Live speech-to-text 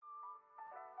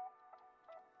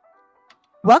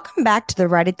Welcome back to the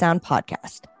Write It Down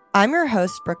podcast. I'm your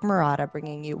host, Brooke Murata,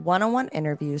 bringing you one-on-one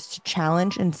interviews to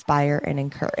challenge, inspire, and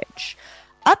encourage.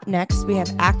 Up next, we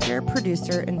have actor,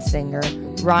 producer, and singer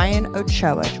Ryan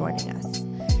Ochoa joining us.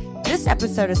 This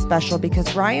episode is special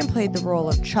because Ryan played the role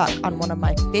of Chuck on one of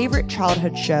my favorite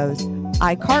childhood shows,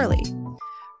 iCarly.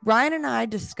 Ryan and I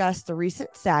discussed the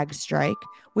recent SAG strike.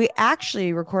 We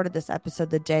actually recorded this episode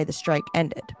the day the strike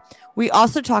ended. We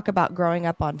also talk about growing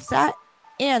up on set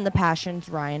and the passions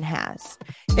Ryan has.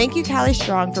 Thank you, Callie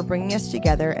Strong, for bringing us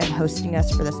together and hosting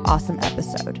us for this awesome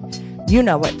episode. You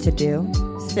know what to do.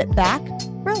 Sit back,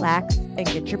 relax, and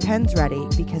get your pens ready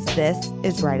because this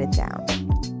is Write It Down.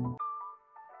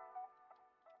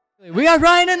 We got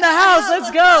Ryan in the house. Let's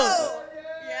go.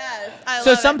 Yes,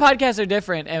 So some podcasts are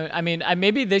different, and I mean,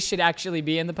 maybe this should actually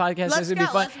be in the podcast. This would be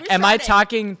fun. Am I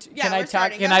talking? Can I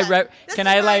talk? Can I? Can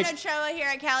I like? This is Ryan Ochoa here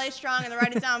at Callie Strong and the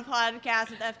Write It Down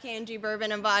podcast with FK&G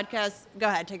Bourbon and Vodka. Go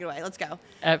ahead, take it away. Let's go.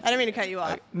 I didn't mean to cut you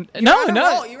off.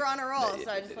 No. You were on a roll,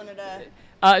 so I just wanted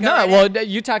to.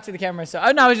 You talk to the camera. So,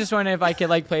 I was just wondering if I could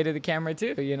like play to the camera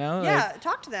too. You know? Yeah,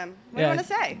 talk to them. What do you want to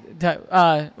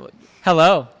say?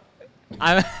 Hello.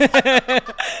 I'm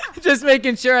just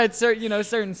making sure at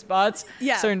certain spots,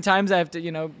 certain times I have to,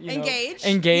 engage.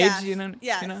 Yes.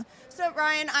 Yes. So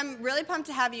Ryan, I'm really pumped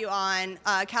to have you on.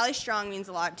 Callie Strong means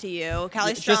a lot to you.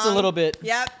 Callie Strong. Just a little bit.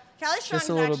 Yep. Callie Strong is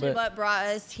actually what brought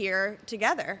us here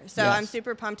together. So yes. I'm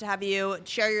super pumped to have you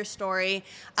share your story.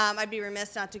 I'd be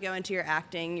remiss not to go into your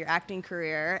acting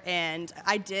career. And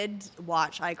I did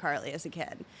watch iCarly as a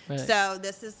kid. Right. So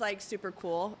this is like super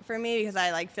cool for me because I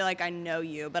like feel like I know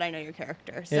you, but I know your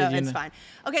character. So it's fine.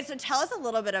 Okay, so tell us a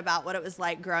little bit about what it was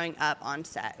like growing up on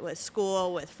set with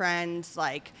school, with friends,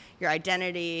 like your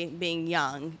identity, being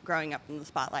young, growing up in the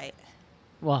spotlight.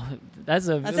 Well, that's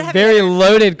a very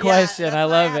loaded question. Yeah, I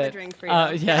love it. Drink for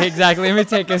you. Yeah, exactly. Let me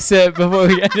take a sip before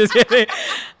we get just kidding.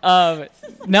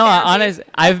 Honestly,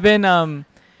 I've been.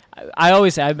 I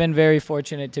always say I've been very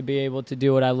fortunate to be able to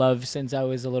do what I love since I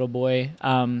was a little boy.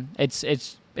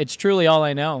 It's truly all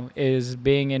I know is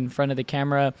being in front of the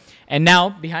camera, and now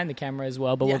behind the camera as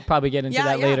well. But we'll probably get into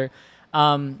that later.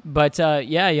 I've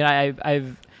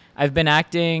been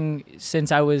acting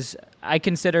since I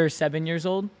consider 7 years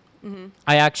old. Mm-hmm.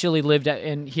 I actually lived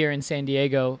here in San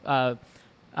Diego.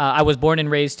 I was born and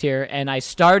raised here, and I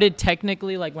started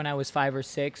technically like when I was 5 or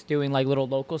 6 doing like little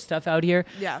local stuff out here.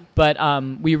 Yeah. But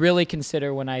we really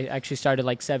consider when I actually started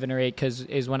like 7 or 8 because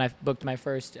is when I booked my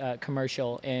first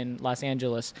commercial in Los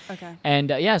Angeles. Okay.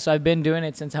 And so I've been doing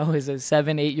it since I was a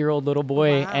 7, 8-year-old little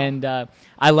boy, and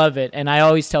I love it. And I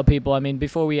always tell people, I mean,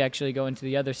 before we actually go into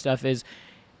the other stuff, is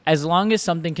as long as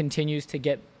something continues to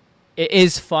get it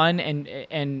is fun and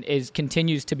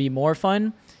continues to be more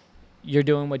fun, you're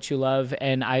doing what you love,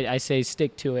 and I say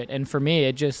stick to it. And for me,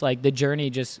 it just like the journey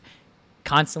just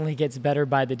constantly gets better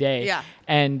by the day. Yeah.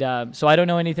 And so I don't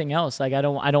know anything else. Like I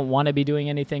don't want to be doing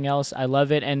anything else. I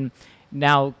love it. And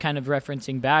now kind of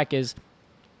referencing back is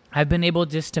I've been able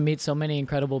just to meet so many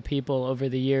incredible people over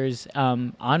the years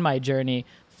on my journey,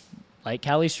 like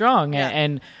Callie Strong. Yeah.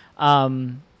 And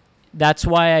that's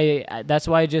why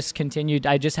I just continued.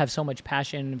 I just have so much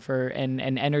passion for and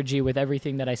energy with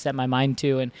everything that I set my mind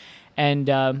to, and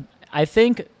I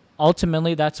think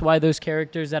ultimately that's why those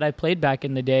characters that I played back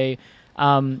in the day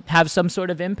have some sort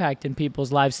of impact in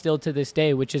people's lives still to this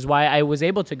day, which is why I was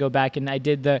able to go back and I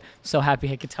did so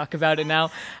happy I could talk about it now.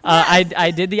 Yes.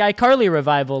 I did the iCarly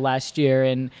revival last year,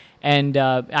 and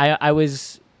I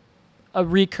was a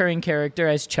recurring character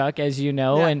as Chuck, as you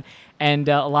know, and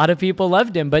a lot of people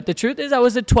loved him. But the truth is I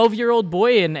was a 12-year-old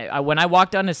boy, and when I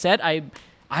walked on a set, I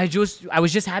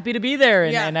was just happy to be there,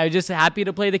 and I was just happy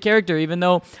to play the character, even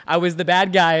though I was the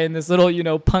bad guy and this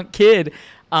little, punk kid.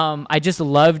 I just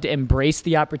loved, embraced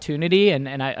the opportunity,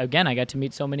 and I got to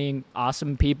meet so many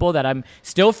awesome people that I'm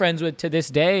still friends with to this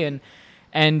day, and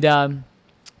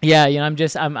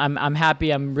I'm happy.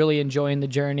 I'm really enjoying the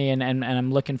journey, and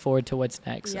I'm looking forward to what's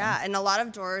next. Yeah, and a lot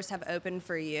of doors have opened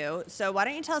for you. So why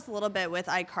don't you tell us a little bit with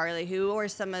iCarly, who were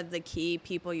some of the key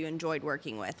people you enjoyed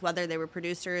working with, whether they were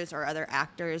producers or other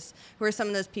actors? Who are some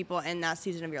of those people in that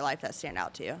season of your life that stand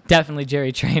out to you? Definitely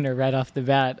Jerry Trainer right off the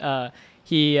bat.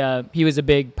 He was a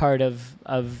big part of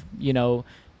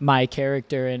my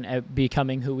character and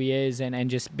becoming who he is, and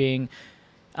just being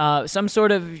some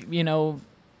sort of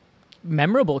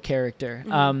memorable character.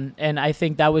 Mm-hmm. And I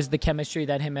think that was the chemistry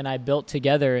that him and I built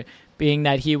together, being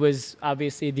that he was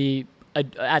obviously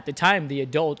at the time the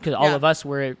adult, because all of us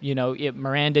were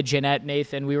Miranda, Jeanette,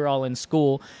 Nathan, we were all in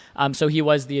school, so he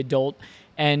was the adult,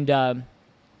 and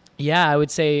Yeah, I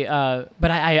would say,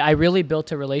 but I really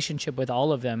built a relationship with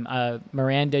all of them.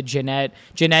 Miranda, Jeanette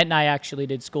and I actually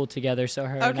did school together. So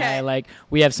her and I, like,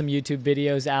 we have some YouTube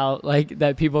videos out, like,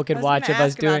 that people could watch of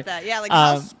us doing. That. Yeah,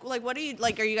 like, what do you,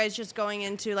 like, are you guys just going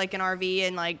into, like, an RV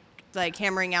and, like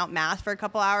hammering out math for a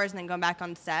couple hours and then going back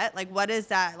on set? Like, what is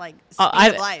that, like, speed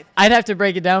of life? I'd have to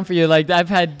break it down for you. Like, I've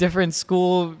had different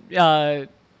school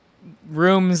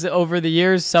rooms over the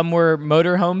years. Some were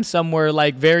motorhomes, some were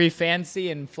like very fancy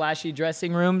and flashy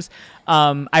dressing rooms.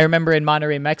 I remember in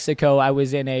Monterrey, Mexico, I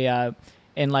was in a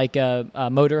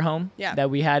motorhome that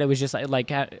we had. It was just like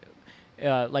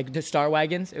the Star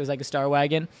Wagons. It was like a Star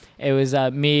Wagon. It was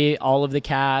me, all of the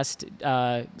cast.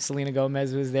 Selena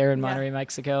Gomez was there in Monterrey,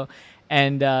 Mexico,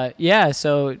 and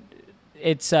so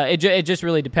it's it just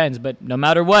really depends. But no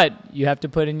matter what, you have to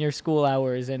put in your school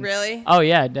hours. And really, oh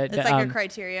yeah, it's like a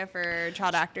criteria for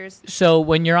child actors. So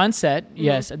when you're on set,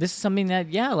 yes, this is something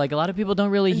that like a lot of people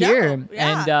don't really hear.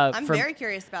 Yeah, and I'm very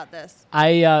curious about this.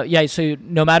 So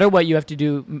no matter what, you have to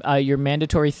do your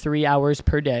mandatory 3 hours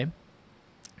per day.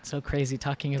 So crazy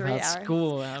talking about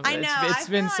school. I know. It's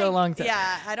been so long.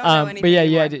 Yeah, I don't know anything.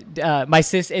 But yeah, my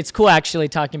sis. It's cool actually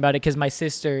talking about it because my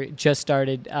sister just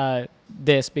started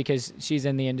this because she's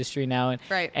in the industry now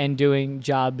and doing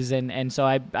jobs and so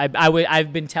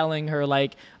I've been telling her,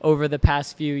 like, over the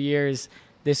past few years,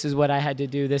 this is what I had to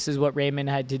do. This is what Raymond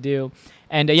had to do.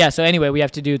 And so anyway, we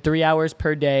have to do 3 hours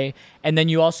per day. And then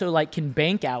you also, like, can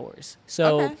bank hours.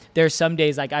 So there's some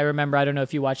days, like, I remember, I don't know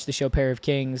if you watched the show Pair of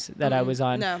Kings that I was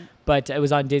on. No. But it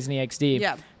was on Disney XD.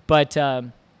 Yeah. But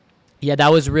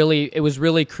that was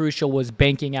really crucial, was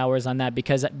banking hours on that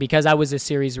because I was a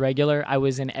series regular. I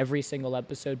was in every single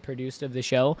episode produced of the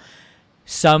show.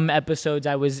 Some episodes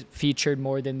I was featured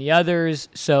more than the others.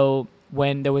 So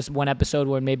when there was one episode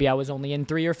where maybe I was only in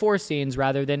 3 or 4 scenes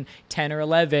rather than 10 or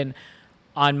 11,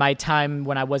 on my time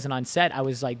when I wasn't on set, I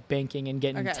was, like, banking and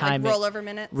getting time. Like rollover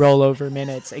minutes? Rollover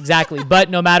minutes, exactly. But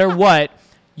no matter what,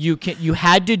 you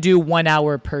had to do 1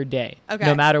 hour per day. Okay.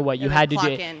 No matter what, you had to do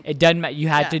in. it. Doesn't matter. You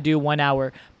had to do 1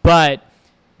 hour. But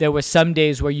there were some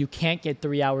days where you can't get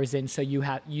 3 hours in, so you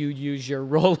use your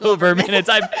rollover minutes.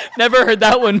 I've never heard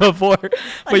that one before.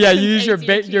 But yeah, you use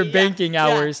your banking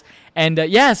hours. And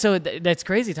so that's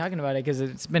crazy talking about it because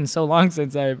it's been so long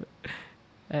since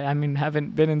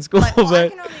haven't been in school. But I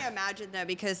can only imagine though,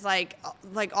 because like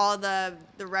all the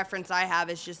reference I have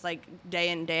is just like day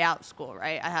in, day out school,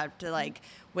 right? I have to like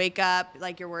wake up,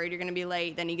 like you're worried you're going to be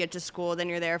late, then you get to school, then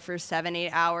you're there for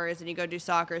 7-8 hours, and you go do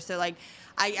soccer. So like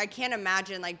I can't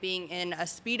imagine like being in a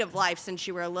speed of life since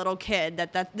you were a little kid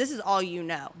that this is all you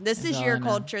know. This is your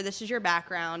culture, this is your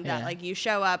background, that like you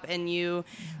show up and you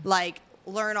like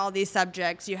learn all these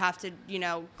subjects. You have to,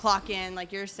 clock in,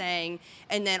 like you're saying,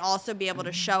 and then also be able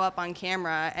to show up on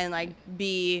camera and like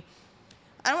be,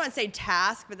 I don't want to say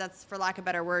task, but that's for lack of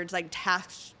better words, like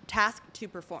task to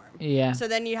perform. Yeah. So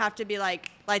then you have to be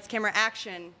like lights, camera,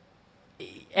 action.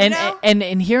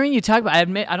 And hearing you talk about, I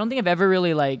admit, I don't think I've ever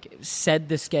really like said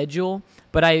the schedule,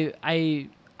 but I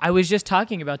was just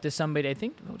talking about this somebody, I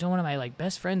think one of my like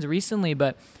best friends recently,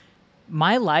 but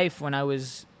my life when I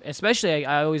was, especially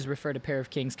I always refer to Pair of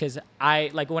Kings because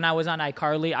when I was on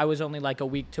iCarly, I was only like a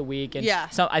week to week. And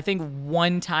so I think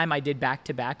one time I did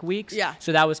back-to-back weeks. Yeah.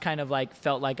 So that was kind of like,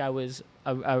 felt like I was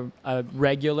a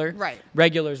regular. Right.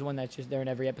 Regular is one that's just there in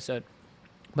every episode.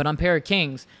 But on Pair of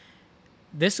Kings,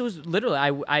 this was literally,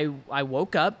 I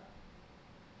woke up,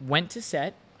 went to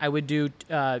set. I would do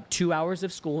 2 hours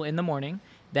of school in the morning.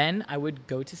 Then I would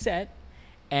go to set.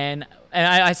 And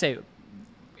I say,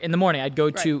 in the morning, I'd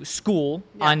go to school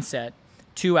on set,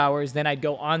 2 hours. Then I'd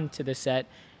go on to the set.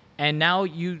 And now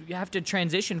you have to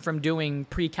transition from doing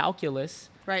pre-calculus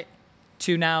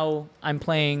to now I'm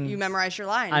playing. You memorize your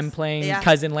lines. I'm playing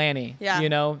Cousin Lanny. Yeah.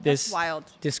 This That's wild.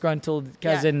 Disgruntled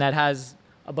cousin that has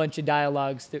a bunch of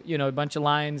dialogues, a bunch of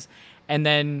lines. And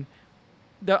then,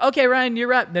 okay, Ryan,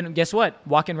 you're up. Then guess what?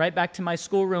 Walking right back to my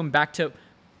schoolroom, back to,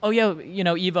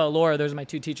 Eva, Laura, those are my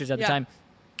 2 teachers at the time.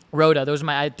 Rhoda,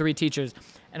 I had 3 teachers.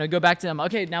 And I go back to them.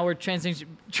 Okay, now we're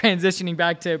transitioning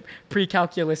back to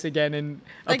pre-calculus again, and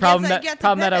a problem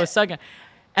that I was stuck in.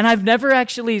 And I've never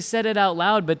actually said it out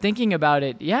loud, but thinking about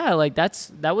it,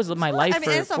 that was my life for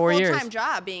 4 years. It's a full-time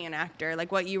job being an actor,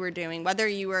 like what you were doing, whether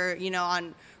you were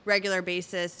on regular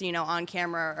basis, on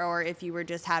camera, or if you were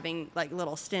just having like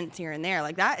little stints here and there.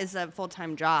 Like that is a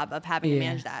full-time job of having to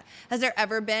manage that. Has there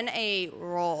ever been a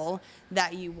role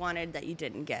that you wanted that you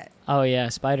didn't get? Oh yeah,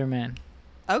 Spider-Man.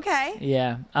 Okay.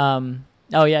 Yeah.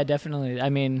 Oh yeah, definitely. I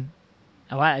mean,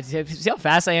 Wow, see how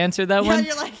fast I answered that one?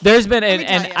 You're like, there's been,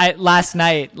 last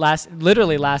night,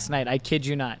 I kid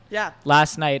you not. Yeah.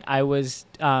 Last night I was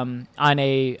on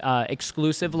a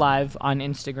exclusive live on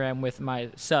Instagram with my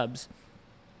subs,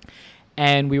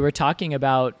 and we were talking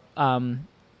about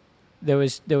there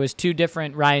was 2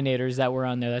 different Ryanators that were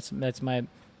on there. That's my,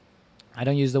 I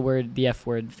don't use the F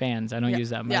word, fans. I don't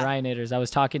use that. My Ryanators. I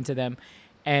was talking to them,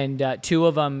 and 2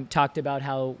 of them talked about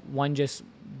how one just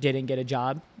didn't get a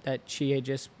job that she had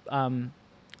just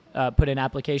put an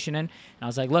application in. And I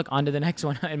was like, look, on to the next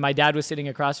one. And my dad was sitting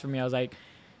across from me. I was like,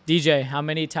 DJ, how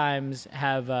many times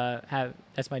have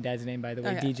that's my dad's name, by the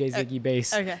way, okay. DJ Ziggy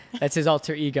Bass. Okay. That's his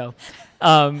alter ego.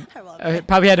 I love it.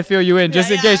 Probably had to fill you in just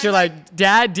in case you're like,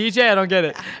 Dad, DJ? I don't get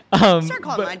it. Start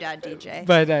calling my dad DJ.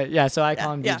 But so I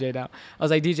call him DJ now. I was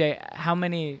like, DJ, how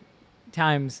many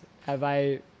times have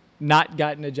I not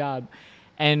gotten a job?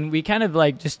 And we kind of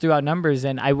like just threw out numbers,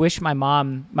 and I wish my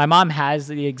mom has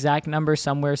the exact number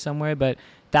somewhere, but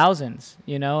thousands,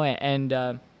 and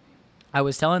I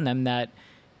was telling them that,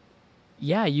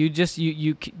 yeah,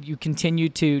 you continue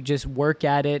to just work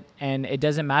at it, and it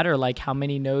doesn't matter like how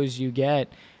many no's you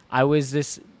get. I was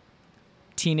this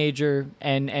teenager,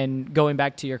 and going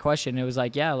back to your question, it was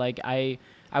like, yeah, like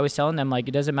I was telling them, like,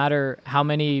 it doesn't matter how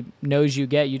many no's you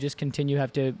get, you just continue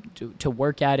have to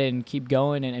work at it and keep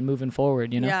going and moving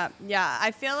forward, Yeah.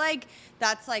 I feel like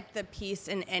that's like the piece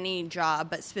in any job,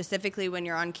 but specifically when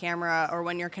you're on camera or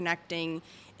when you're connecting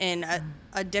in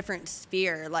a different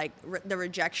sphere, like the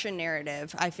rejection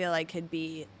narrative, I feel like could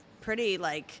be pretty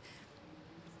like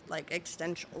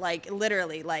existential, like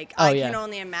literally, like I can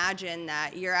only imagine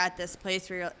that you're at this place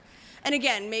where you're, and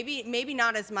again, maybe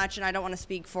not as much, and I don't want to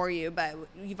speak for you, but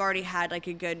you've already had like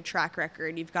a good track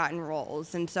record. You've gotten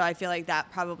roles, and so I feel like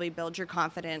that probably builds your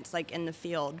confidence like in the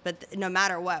field. But no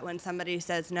matter what, when somebody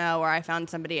says no, or I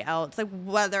found somebody else, like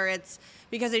whether it's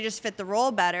because they just fit the role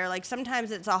better, like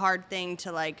sometimes it's a hard thing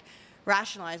to like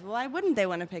rationalize. Well, why wouldn't they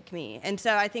want to pick me? And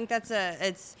so I think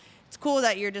it's cool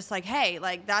that you're just like, hey,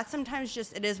 like that sometimes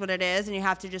just it is what it is, and you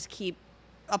have to just keep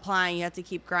applying. You have to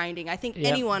keep grinding. I think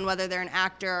anyone, whether they're an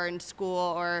actor or in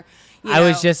school or I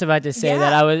was just about to say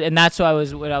that and that's what I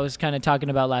was kind of talking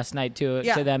about last night to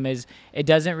them is it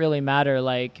doesn't really matter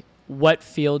like what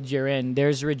field you're in.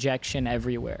 There's rejection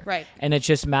everywhere. Right. And it's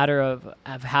just a matter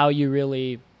of how you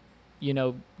really,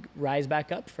 rise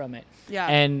back up from it. Yeah.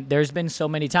 And there's been so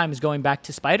many times going back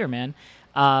to Spider-Man,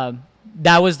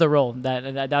 that was the role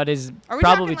that is. Are we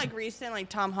probably talking like recent, like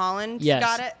Tom Holland? Yes.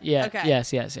 Got it. Yeah. Okay. Yes.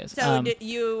 So did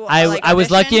you? I was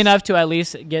lucky enough to at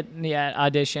least get the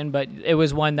audition, but it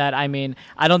was one that I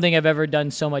don't think I've ever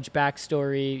done so much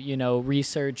backstory,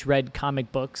 research, read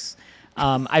comic books.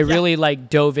 I really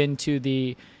dove into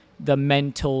the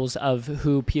mentals of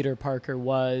who Peter Parker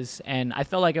was, and I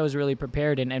felt like I was really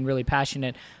prepared and really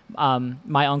passionate.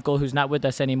 My uncle, who's not with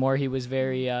us anymore, he was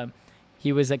very.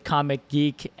 He was a comic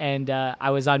geek, and I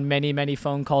was on many, many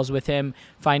phone calls with him,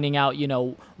 finding out,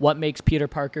 what makes Peter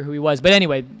Parker who he was. But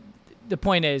anyway, the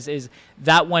point is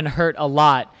that one hurt a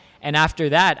lot. And after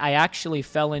that, I actually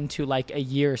fell into like a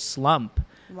year slump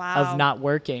of not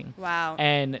working. Wow.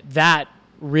 And that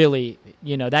really,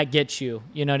 that gets you,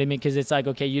 you know what I mean? Because it's like,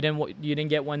 okay, you didn't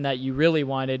get one that you really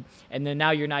wanted, and then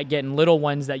now you're not getting little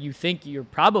ones that you think you're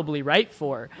probably right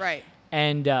for. Right.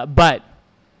 And but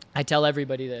I tell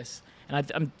everybody this. And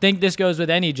I think this goes with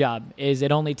any job, is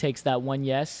it only takes that one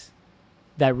yes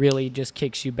that really just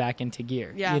kicks you back into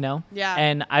gear, Yeah.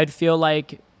 And I'd feel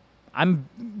like I'm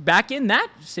back in that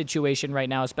situation right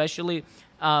now, especially,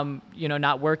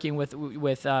 not working with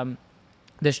the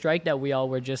strike that we all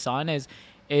were just on is,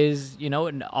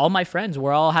 and all my friends,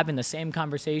 we're all having the same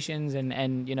conversations and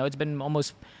it's been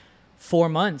almost 4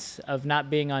 months of not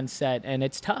being on set, and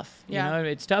it's tough.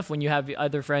 It's tough when you have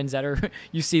other friends that are,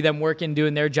 you see them working,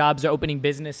 doing their jobs, or opening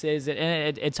businesses,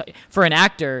 and it's for an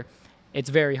actor,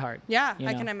 it's very hard. Yeah,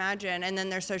 I can imagine. And then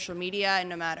there's social media, and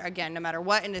no matter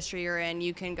what industry you're in,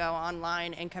 you can go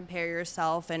online and compare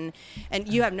yourself, and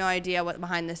you have no idea what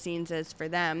behind the scenes is for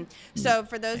them. So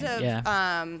for those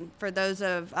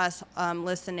of us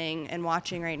listening and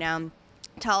watching right now,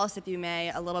 tell us, if you may,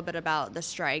 a little bit about the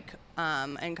strike,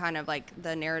 and kind of like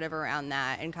the narrative around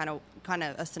that, and kind of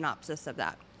a synopsis of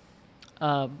that.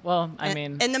 And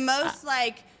the most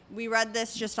we read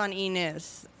this just on E!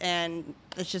 and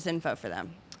it's just info for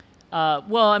them.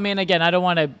 Again, I don't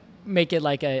want to make it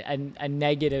like a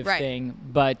negative thing,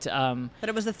 but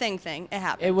it was a thing. It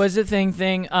happened. It was a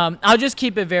thing. I'll just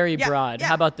keep it very broad.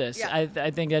 How about this? Yeah.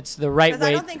 I think that's the right way.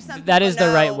 I don't think some that is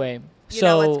the right way.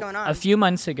 So what's going on. A few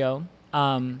months ago,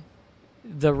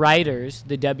 the writers,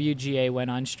 the WGA, went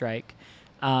on strike.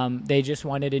 They just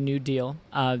wanted a new deal.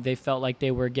 They felt like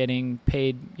they were getting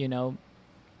paid,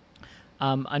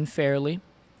 unfairly,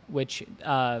 which,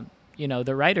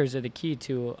 the writers are the key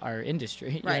to our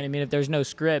industry. You know what I mean? If there's no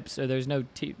scripts or there's no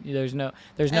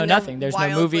nothing, there's no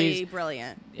movies.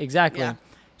 Brilliant. Exactly. Yeah.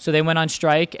 So they went on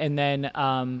strike, and then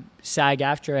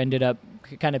SAG-AFTRA ended up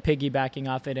kind of piggybacking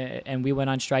off it, and we went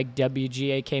on strike.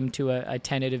 WGA came to a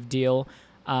tentative deal,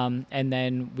 and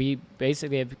then we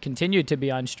basically have continued to be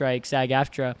on strike,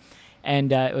 SAG-AFTRA,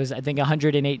 and it was, I think,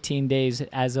 118 days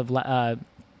as of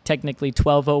technically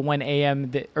 12:01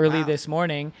 a.m. Early this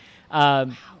morning.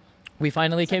 We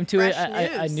finally came to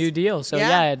a new deal. So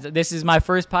this is my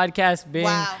first podcast being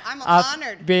I'm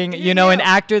honored. Being, an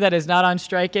actor that is not on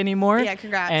strike anymore. Yeah,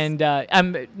 congrats. And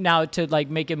I'm now to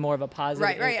make it more of a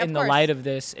positive in the light of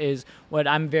this is what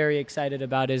I'm very excited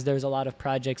about is there's a lot of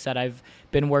projects that I've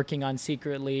been working on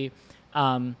secretly.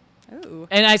 And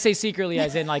I say secretly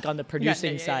as in on the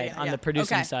producing side, the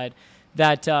producing side,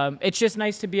 that it's just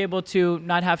nice to be able to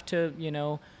not have to,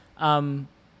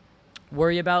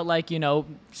 worry about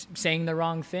saying the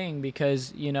wrong thing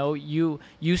because you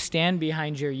stand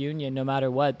behind your union no matter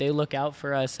what. They look out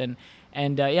for us, and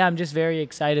I'm just very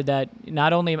excited that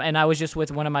not only, and I was just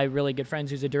with one of my really good friends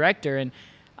who's a director, and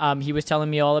he was telling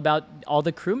me all about all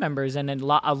the crew members and a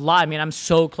lot. I mean, I'm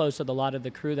so close with a lot of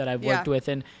the crew that I've worked with,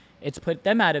 and it's put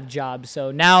them out of jobs.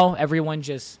 So now everyone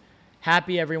just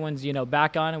happy, everyone's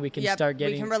back on, and we can start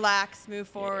getting. We can relax, move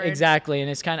forward. Exactly,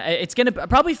 and it's gonna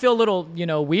probably feel a little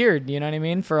weird, you know what I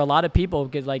mean, for a lot of people,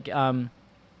 because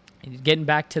getting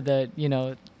back to the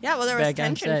Yeah, well, there was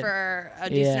tension for a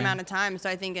decent amount of time, so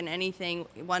I think in anything,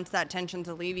 once that tension's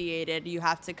alleviated, you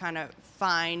have to kind of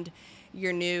find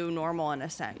your new normal in a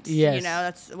sense. Yes.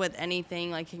 That's with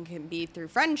anything, it can be through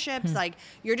friendships,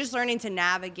 you're just learning to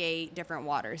navigate different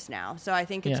waters now. So I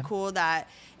think it's cool that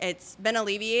it's been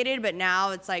alleviated, but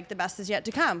now it's the best is yet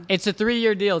to come. It's a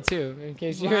 3-year deal too, in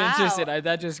case you're interested.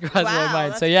 That just crossed my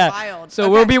mind. That's so yeah, wild.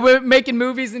 So we're making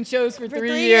movies and shows for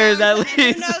 3 years at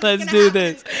least. Let's do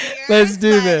this. Let's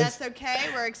do this. That's okay.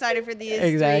 We're excited for these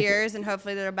 3 years, and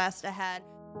hopefully they're the best ahead.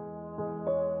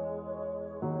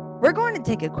 We're going to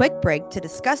take a quick break to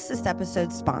discuss this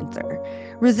episode's sponsor.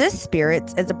 Resist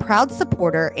Spirits is a proud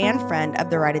supporter and friend of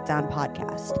the Write It Down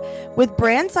podcast. With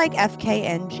brands like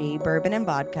FKNG, Bourbon and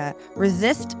Vodka,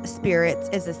 Resist Spirits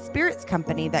is a spirits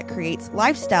company that creates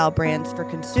lifestyle brands for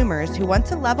consumers who want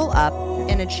to level up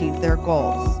and achieve their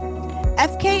goals.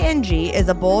 FKNG is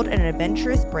a bold and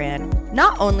adventurous brand,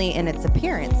 not only in its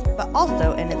appearance, but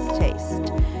also in its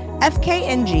taste.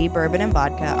 FKNG Bourbon and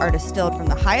Vodka are distilled from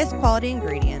the highest quality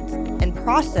ingredients and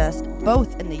processed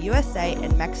both in the USA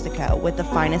and Mexico with the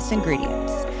finest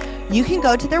ingredients. You can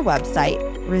go to their website,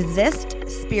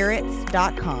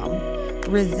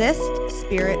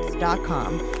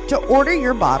 resistspirits.com, to order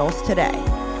your bottles today.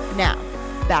 Now,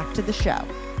 back to the show.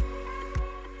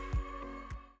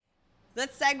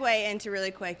 Let's segue into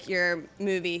really quick your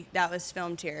movie that was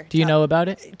filmed here. Do you know about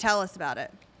it? Tell us about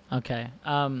it. Okay.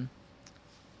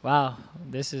 Wow,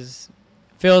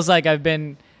 feels like I've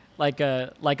been like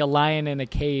a lion in a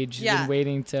cage, been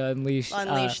waiting to unleash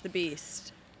the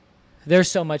beast.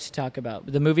 There's so much to talk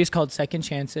about. The movie's called Second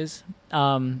Chances.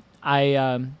 I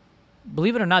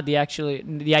believe it or not, the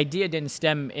idea didn't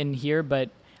stem in here,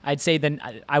 but I'd say then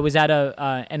I was at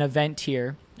an event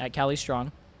here at Cali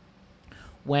Strong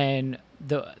when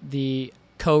the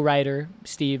co-writer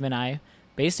Steve and I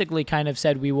basically kind of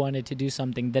said we wanted to do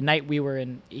something the night we were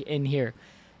in here.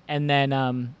 And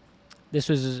then this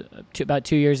was about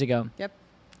 2 years ago. Yep.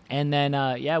 And then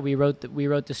we wrote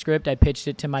the script. I pitched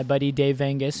it to my buddy Dave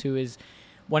Angus, who is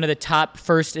one of the top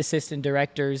first assistant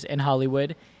directors in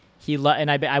Hollywood.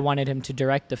 I wanted him to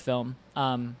direct the film.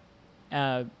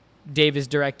 Dave has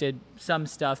directed some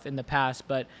stuff in the past,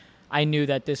 but I knew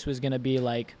that this was going to be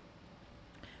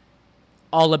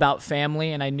all about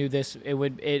family, and I knew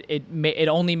it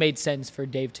only made sense for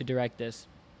Dave to direct this.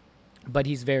 But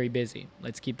he's very busy.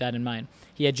 Let's keep that in mind.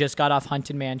 He had just got off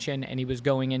Haunted Mansion, and he was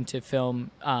going in to film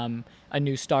a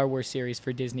new Star Wars series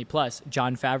for Disney+.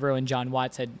 Jon Favreau and John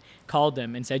Watts had called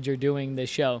him and said, "You're doing this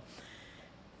show."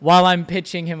 While I'm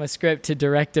pitching him a script to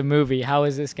direct a movie, how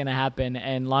is this going to happen?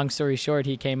 And long story short,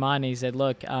 he came on and he said,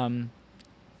 look,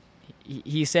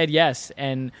 he said yes.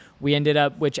 And we ended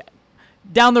up, which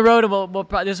down the road,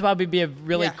 this will probably be a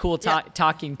really cool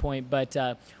talking point, but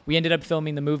we ended up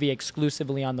filming the movie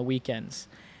exclusively on the weekends.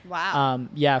 Wow.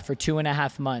 For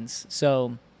 2.5 months.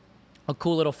 So a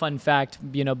cool little fun fact,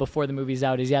 before the movie's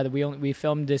out is that we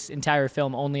filmed this entire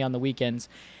film only on the weekends.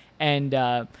 And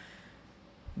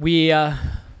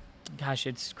gosh,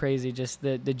 it's crazy just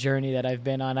the journey that I've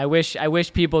been on. I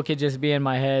wish people could just be in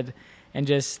my head and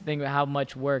just think about how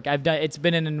much work I've done. It's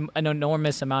been an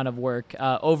enormous amount of work,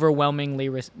 overwhelmingly,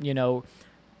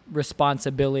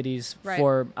 responsibilities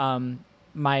for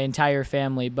my entire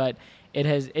family, but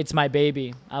it's my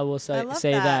baby. I will say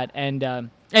that. And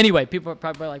anyway, people are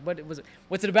probably like,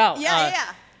 what's it about?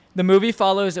 Yeah. The movie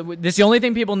follows. This is the only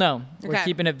thing people know. We're Okay.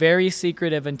 keeping it very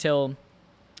secretive until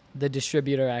the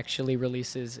distributor actually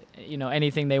releases,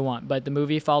 anything they want. But the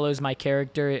movie follows my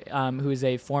character, who is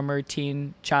a former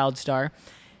teen child star,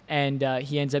 and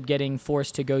he ends up getting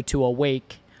forced to go to a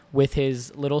wake with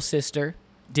his little sister,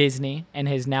 Disney, and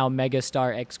his now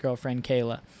megastar ex-girlfriend,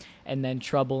 Kayla. And then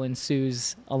trouble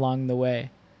ensues along the way.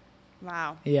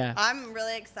 Wow. Yeah. I'm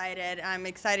really excited. I'm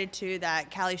excited, too, that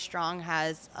Callie Strong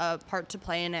has a part to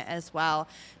play in it as well.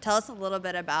 Tell us a little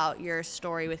bit about your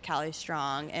story with Callie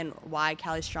Strong and why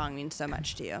Callie Strong means so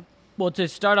much to you. Well, to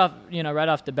start off, right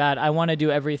off the bat, I want to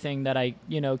do everything that I,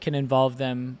 can involve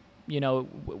them,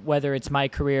 whether it's my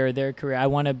career or their career.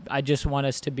 I just want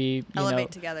us to be, elevate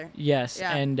together. Yes.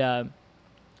 Yeah. And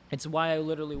it's why I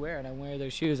literally wear it. I wear their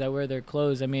shoes. I wear their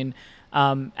clothes. I mean,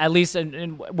 at least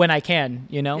when I can,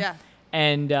 Yeah.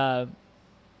 And I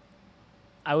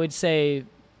would say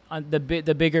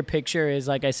the bigger picture is,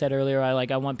 like I said earlier,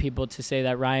 I want people to say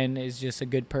that Ryan is just a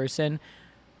good person.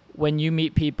 When you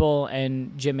meet people,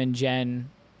 and Jim and Jen,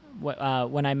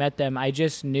 when I met them, I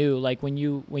just knew, like, when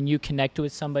you connect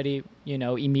with somebody,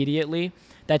 immediately,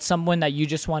 that's someone that you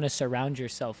just want to surround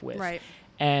yourself with. Right.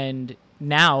 And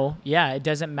now, it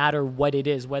doesn't matter what it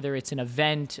is, whether it's an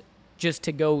event, just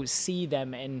to go see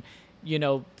them and,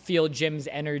 feel Jim's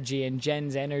energy and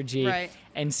Jen's energy, right,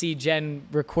 and see Jen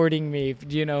recording me,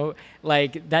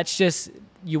 like, that's just,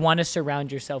 you want to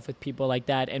surround yourself with people like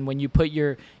that. And when you put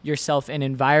yourself in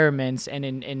environments and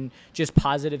in just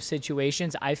positive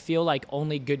situations, I feel like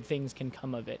only good things can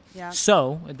come of it. Yeah.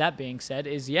 So that being said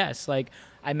is, yes, like,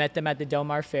 I met them at the Del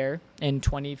Mar Fair in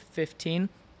 2015.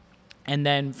 And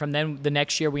then from then, the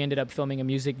next year, we ended up filming a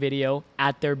music video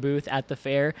at their booth at the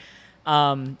fair.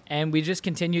 And we just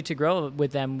continued to grow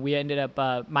with them. We ended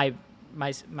up,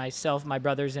 myself, my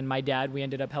brothers, and my dad, we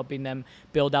ended up helping them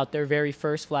build out their very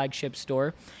first flagship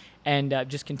store, and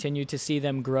just continued to see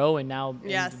them grow. And now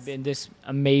in this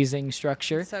amazing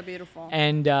structure. So beautiful.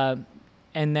 And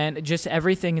then just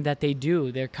everything that they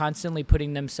do, they're constantly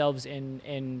putting themselves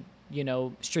in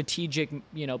strategic,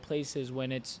 places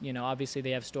when it's, obviously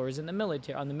they have stores in the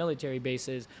military, on the military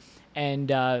bases, and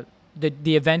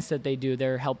the events that they do,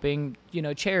 they're helping,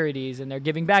 charities, and they're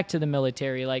giving back to the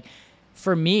military. Like,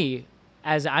 for me,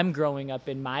 as I'm growing up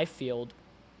in my field,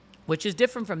 which is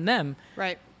different from them,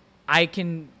 right, I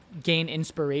can gain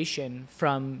inspiration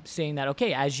from seeing that,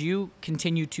 okay, as you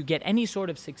continue to get any sort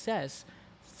of success,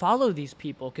 follow these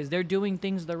people, because they're doing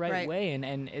things the right way,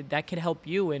 and that could help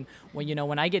you. And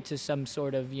when I get to some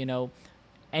sort of,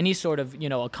 any sort of,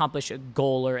 accomplish a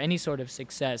goal or any sort of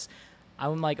success,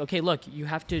 I'm like, okay, look, you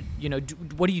have to,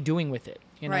 what are you doing with it?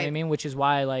 You know what I mean? Which is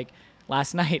why, like,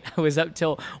 last night I was up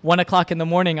till 1:00 in the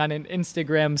morning on an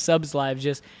Instagram subs live,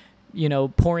 just,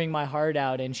 pouring my heart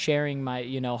out and sharing my,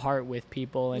 heart with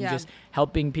people, and just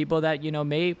helping people that,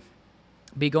 may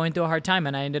be going through a hard time.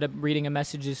 And I ended up reading a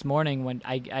message this morning when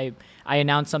I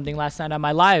announced something last night on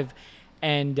my live,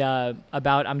 and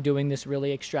about I'm doing this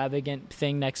really extravagant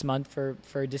thing next month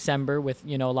for December with,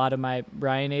 a lot of my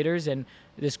Ryanators. And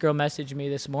this girl messaged me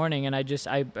this morning, and I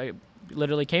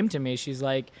literally came to me. She's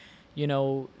like,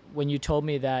 when you told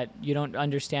me that you don't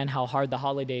understand how hard the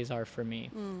holidays are for me,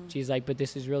 she's like, but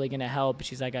this is really going to help.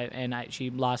 She's like, she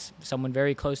lost someone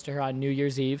very close to her on New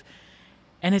Year's Eve.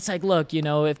 And it's like, look,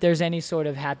 if there's any sort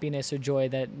of happiness or joy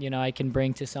that, I can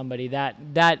bring to somebody,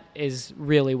 that is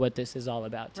really what this is all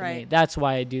about to me. That's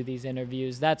why I do these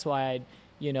interviews. That's why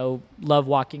I, love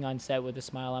walking on set with a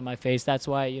smile on my face. That's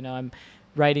why, I'm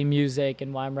writing music,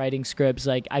 and why I'm writing scripts.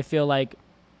 Like, I feel like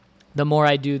the more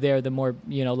I do there, the more,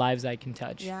 lives I can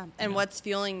touch. Yeah. And what's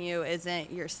fueling you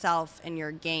isn't yourself and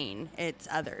your gain, it's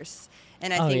others.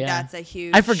 And I think that's a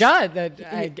huge... I forgot that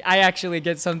I actually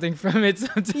get something from it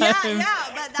sometimes. Yeah,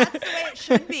 but that's the way it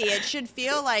should be. It should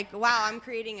feel like, wow, I'm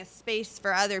creating a space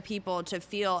for other people to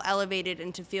feel elevated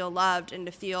and to feel loved and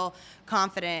to feel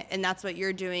confident. And that's what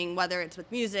you're doing, whether it's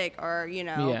with music or,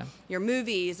 your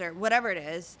movies or whatever it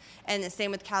is. And the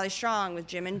same with Callie Strong, with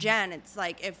Jim and Jen. It's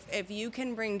like, if you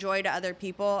can bring joy to other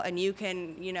people and you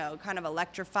can, kind of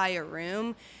electrify a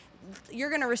room, you're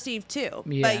going to receive too,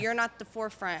 but you're not the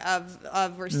forefront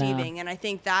of receiving. And I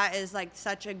think that is like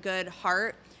such a good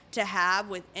heart to have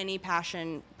with any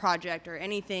passion project or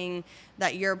anything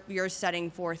that you're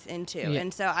setting forth into.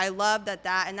 And so I love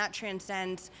that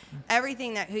transcends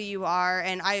everything that who you are.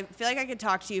 And I feel like I could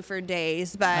talk to you for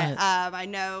days, but I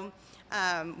know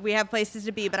We have places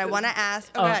to be, but I want to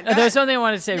ask. Go ahead. Something I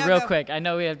wanted to say real quick. I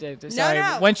know we have to. Sorry.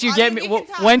 No. Once you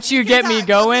get me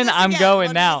going, I'm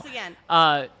going now.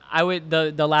 I would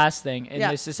the last thing, and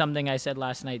this is something I said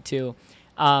last night too.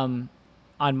 On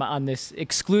this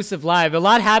exclusive live, a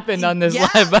lot happened on this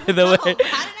live, by the way.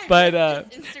 But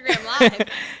Instagram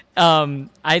live.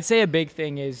 I'd say a big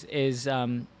thing is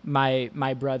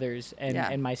my brothers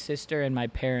and my sister and my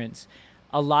parents.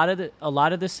 A lot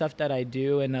of the stuff that I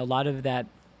do and a lot of that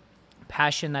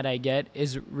passion that I get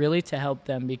is really to help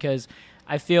them, because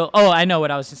I feel. Oh, I know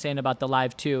what I was saying about the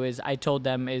live too. Is I told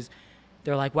them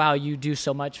they're like, wow, you do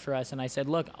so much for us, and I said,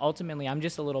 look, ultimately, I'm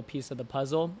just a little piece of the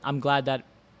puzzle. I'm glad that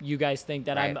you guys think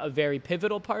that I'm a very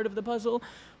pivotal part of the puzzle,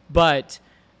 but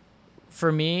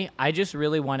for me, I just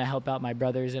really want to help out my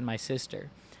brothers and my sister.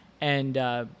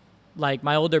 And like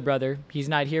my older brother, he's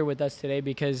not here with us today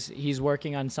because he's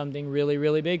working on something really,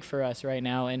 really big for us right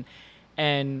now.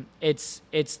 And it's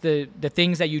the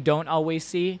things that you don't always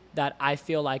see that I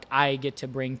feel like I get to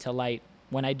bring to light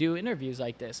when I do interviews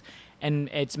like this. And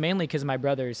it's mainly because my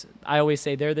brothers, I always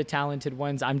say they're the talented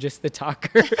ones. I'm just the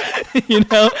talker, you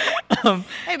know?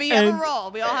 Hey, but you have a role.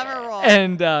 We all have a role.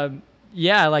 And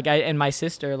and my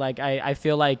sister, I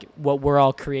feel like what we're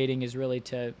all creating is really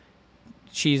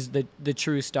she's the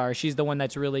true star. She's the one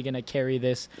that's really going to carry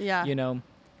this,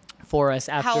 for us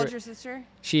after. How old's your sister?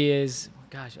 She is,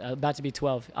 about to be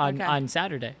 12 on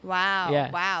Saturday. Wow.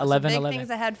 Yeah. Wow. 11, so big things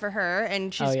ahead for her,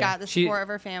 and she's got the support of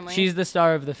her family. She's the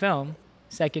star of the film,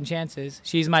 Second Chances.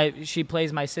 She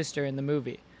plays my sister in the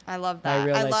movie. I love that.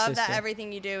 I love sister. that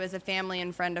everything you do is a family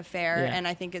and friend affair, and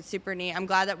I think it's super neat. I'm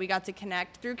glad that we got to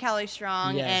connect through Kelly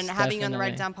Strong and having you on the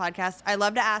Write It Down podcast. I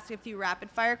love to ask a few rapid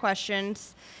fire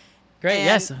questions. Great.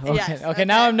 Yes. Okay.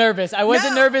 Now I'm nervous. I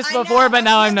wasn't nervous before, but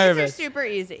now I'm nervous. These are super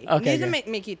easy. Okay. These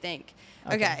will make you think.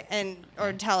 Okay.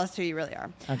 Or tell us who you really are.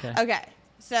 Okay.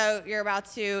 So you're about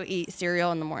to eat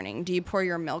cereal in the morning. Do you pour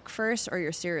your milk first or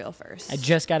your cereal first? I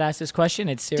just got asked this question.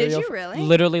 It's cereal. Did you really?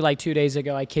 Literally like 2 days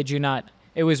ago. I kid you not.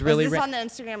 It was really. Was this on the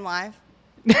Instagram Live?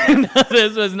 No,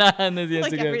 this was not on the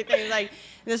Instagram. Like everything,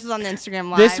 this was on the Instagram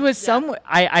Live. This was somewhere.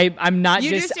 I'm not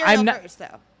you just. You do cereal first,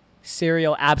 though.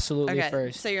 Cereal, absolutely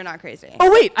first. So you're not crazy.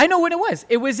 Oh wait, I know what it was.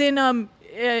 It was in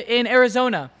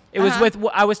Arizona. It was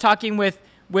I was talking with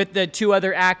the two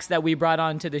other acts that we brought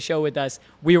on to the show with us.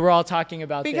 We were all talking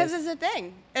about because it's a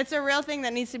thing. It's a real thing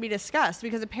that needs to be discussed,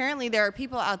 because apparently there are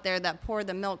people out there that pour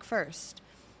the milk first.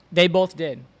 They both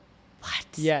did. What?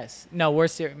 Yes. No, we're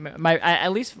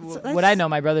at least what I know,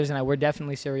 my brothers and I, we're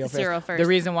definitely cereal first. The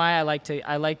reason why I like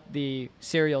the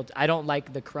cereal, I don't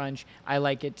like the crunch. I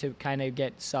like it to kind of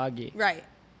get soggy. Right.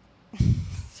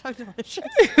 So delicious.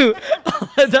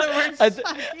 The word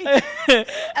soggy.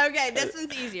 Okay, this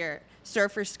one's easier.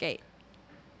 Surf or skate?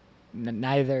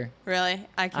 Neither. Really?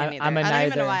 I can't either. I'm a neither. I don't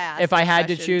even know why I asked if I had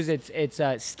questions. to choose,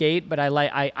 it's skate, but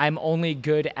I'm only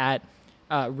good at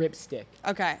ripstick.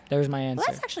 Okay. There's my answer. Well,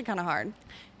 that's actually kind of hard.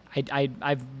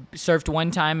 I've surfed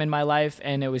one time in my life,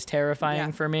 and it was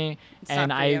terrifying for me,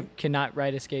 and I cannot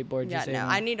ride a skateboard.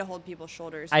 I need to hold people's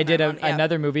shoulders. I did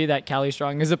another movie that Callie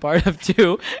Strong is a part of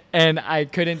too, and I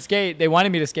couldn't skate. They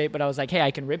wanted me to skate, but I was like, hey,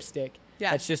 I can ripstick.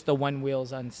 Yeah. That's just the one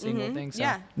wheels on single thing.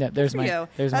 So, there's my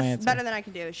answer. That's better than I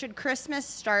can do. Should Christmas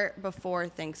start before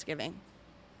Thanksgiving?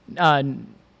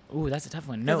 Ooh, that's a tough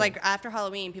one. No. Because after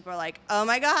Halloween, people are like, oh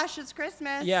my gosh, it's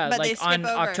Christmas. Yeah, but they skip on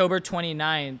over. October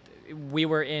 29th, we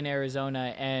were in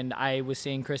Arizona, and I was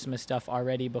seeing Christmas stuff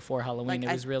already before Halloween.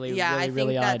 It was really odd. I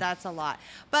think that's a lot.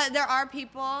 But there are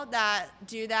people that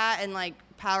do that, and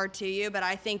power to you, but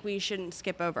I think we shouldn't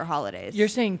skip over holidays. You're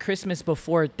saying Christmas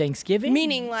before Thanksgiving?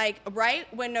 Meaning right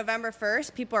when November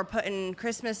 1st, people are putting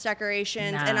Christmas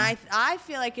decorations, and I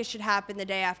feel like it should happen the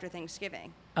day after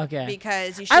Thanksgiving. Okay.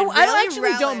 Because you should I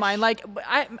actually don't mind.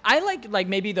 I like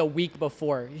maybe the week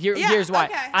before. Here's why.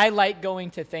 Okay. I like going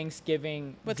to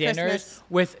Thanksgiving dinners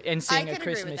and seeing a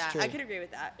Christmas tree. I could agree with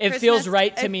that. It feels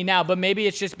right to me now, but maybe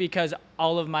it's just because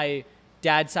all of my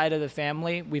dad's side of the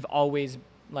family, we've always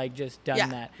just done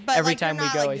that. But every time we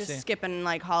go, I just see. Skipping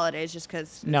holidays just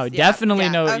because. No, definitely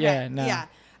no. Okay. Yeah, no. Yeah.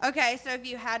 Okay, so if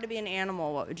you had to be an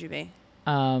animal, what would you be?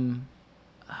 A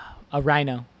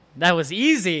rhino. That was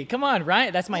easy. Come on,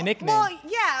 Ryan. That's my nickname. Well,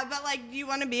 yeah, but do you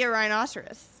want to be a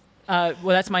rhinoceros? Well,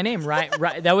 that's my name,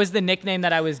 Ryan. That was the nickname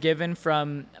that I was given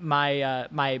from my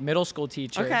my middle school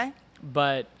teacher. Okay.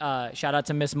 But shout out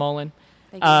to Miss Mullen.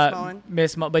 Thank you,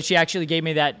 Miss Mullen. But she actually gave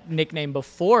me that nickname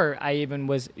before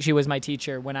she was my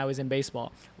teacher when I was in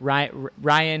baseball.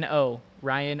 Ryan O.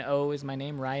 Ryan O is my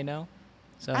name, Ryan O.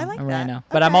 So I like I'm that. Ryan O.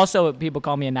 But I'm also, people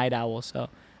call me a night owl, so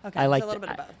Okay, I like it's a little bit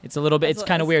of both. It's a little bit. It's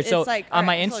kind of weird. So like, on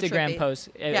my it's Instagram post,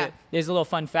 there's a little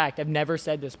fun fact. I've never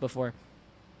said this before.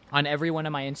 On every one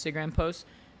of my Instagram posts,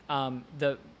 I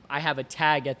have a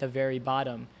tag at the very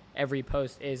bottom. Every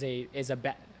post is a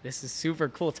this is super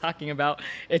cool talking about.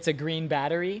 It's a green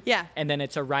battery. Yeah. And then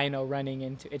it's a rhino running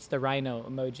into. It's the rhino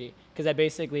emoji, because I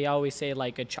basically always say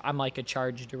I'm like a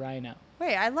charged rhino.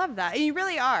 Wait, I love that. You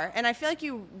really are. And I feel like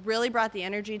you really brought the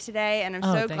energy today, and I'm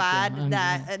so glad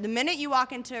that the minute you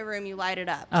walk into a room, you light it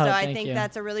up. So I think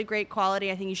that's a really great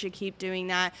quality. I think you should keep doing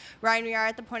that. Ryan, we are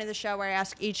at the point of the show where I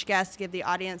ask each guest to give the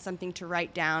audience something to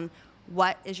write down.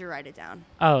 What is your write it down?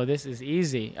 Oh, this is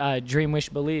easy. Dream, wish,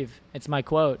 believe. It's my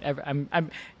quote.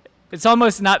 It's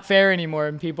almost not fair anymore,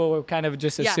 and people will kind of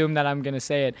just assume that I'm going to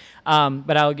say it.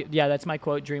 But that's my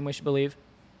quote, dream, wish, believe.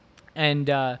 And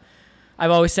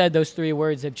I've always said those 3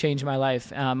 words have changed my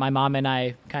life. My mom and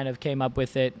I kind of came up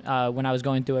with it when I was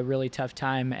going through a really tough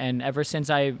time. And ever since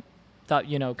I thought,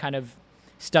 kind of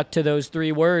stuck to those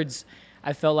 3 words,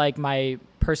 I felt like my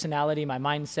personality, my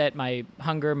mindset, my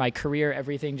hunger, my career,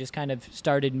 everything just kind of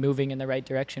started moving in the right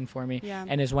direction for me. Yeah.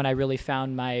 And is when I really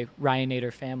found my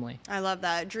Ryanator family. I love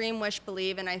that. Dream, wish,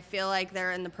 believe. And I feel like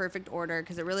they're in the perfect order,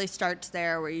 because it really starts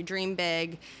there where you dream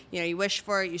big, you wish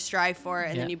for it, you strive for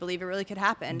it, and then you believe it really could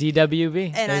happen.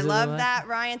 DWB. And I love that.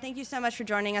 Ryan, thank you so much for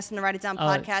joining us in the Write It Down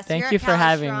podcast. Thank you for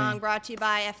having me. Brought to you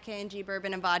by FK&G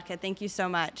Bourbon and Vodka. Thank you so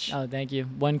much. Oh, thank you.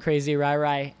 One crazy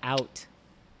rye out.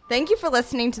 Thank you for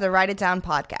listening to the Write It Down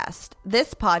podcast.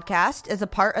 This podcast is a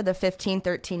part of the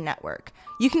 1513 network.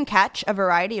 You can catch a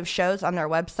variety of shows on their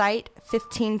website,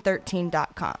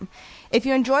 1513.com. If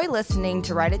you enjoy listening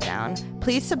to Write It Down,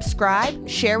 please subscribe,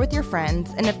 share with your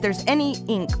friends, and if there's any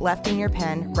ink left in your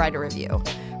pen, write a review.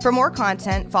 For more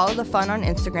content, follow the fun on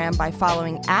Instagram by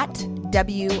following at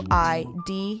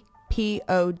WIDPOD.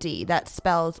 That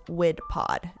spells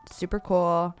WIDPod. It's super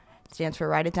cool. Stands for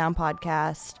Write It Down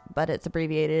Podcast, but it's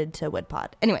abbreviated to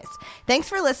WIDPod. Anyways, thanks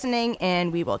for listening,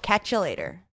 and we will catch you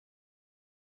later.